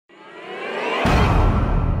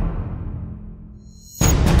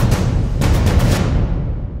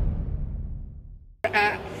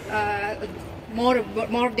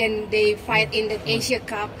more than they fight in the Asia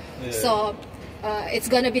Cup. Yeah. So it's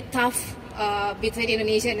gonna be tough between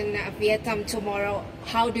Indonesia and Vietnam tomorrow.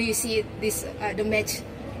 How do you see this the match?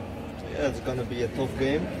 Yeah, it's gonna be a tough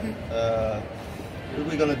game.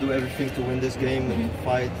 We're gonna do everything to win this game and to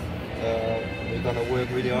fight. We're gonna work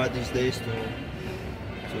really hard these days to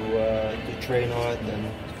train hard and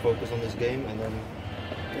to focus on this game, and then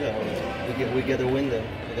we get a win then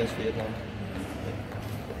against Vietnam.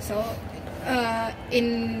 So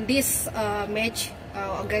in this match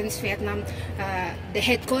against Vietnam, the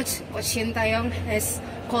head coach Chant has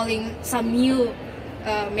calling some new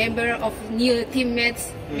member of new teammates.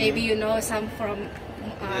 Maybe you know some from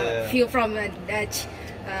few from Dutch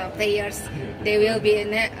players. They will be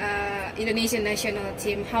in Indonesian national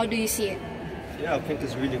team. How do you see it? Yeah, I think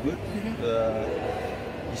it's really good.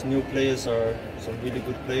 These new players are some really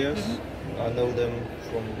good players. I know them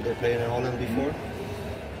from they played in Holland before.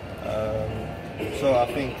 So I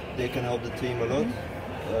think they can help the team a lot.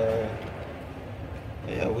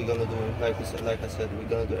 Yeah, we're gonna do like I said, we're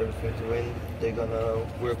gonna do everything to win. They're gonna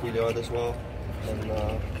work really hard as well, and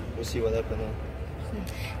we'll see what happens.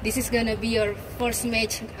 This is gonna be your first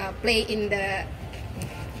match play in the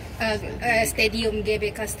stadium,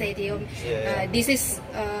 GBK Stadium. Yeah. This is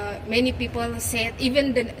many people said,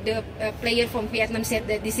 even the player from Vietnam said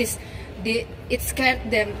that this is it scared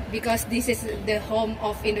them because this is the home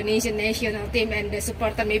of Indonesian national team, and the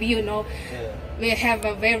supporter, maybe you know, we have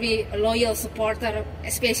a very loyal supporter,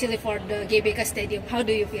 especially for the GBK Stadium. How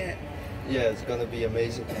do you feel? Yeah, it's gonna be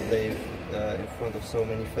amazing to play in front of so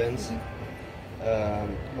many fans.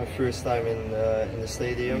 My first time in the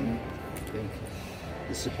stadium. I think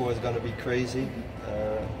the support is gonna be crazy.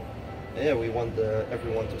 Yeah, we want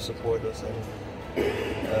everyone to support us, and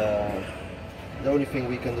the only thing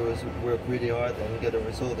we can do is work really hard and get a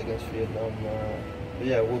result against Vietnam.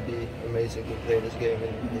 Yeah, it will be amazing to play this game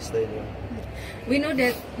in the stadium. We know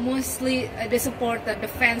that mostly the supporter, the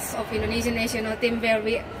fans of Indonesian national team,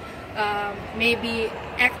 very maybe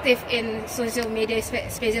active in social media,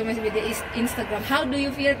 especially Instagram. How do you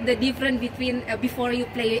feel the difference between before you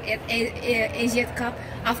play at Asia Cup,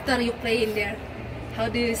 after you play in there? How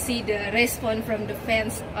do you see the response from the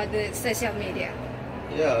fans or the social media?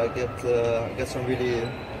 Yeah, I get some really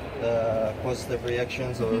positive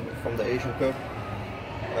reactions from the Asian Cup.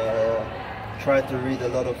 Try to read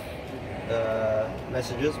a lot of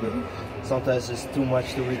messages, but sometimes it's too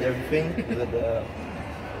much to read everything. But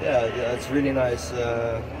yeah, it's really nice,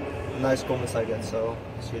 nice comments I get. So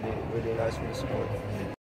it's really nice from the support.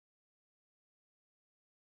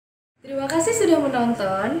 Terima kasih sudah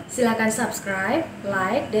menonton. Silakan subscribe,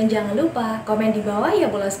 like, dan jangan lupa komen di bawah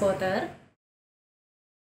ya Bola Spotter.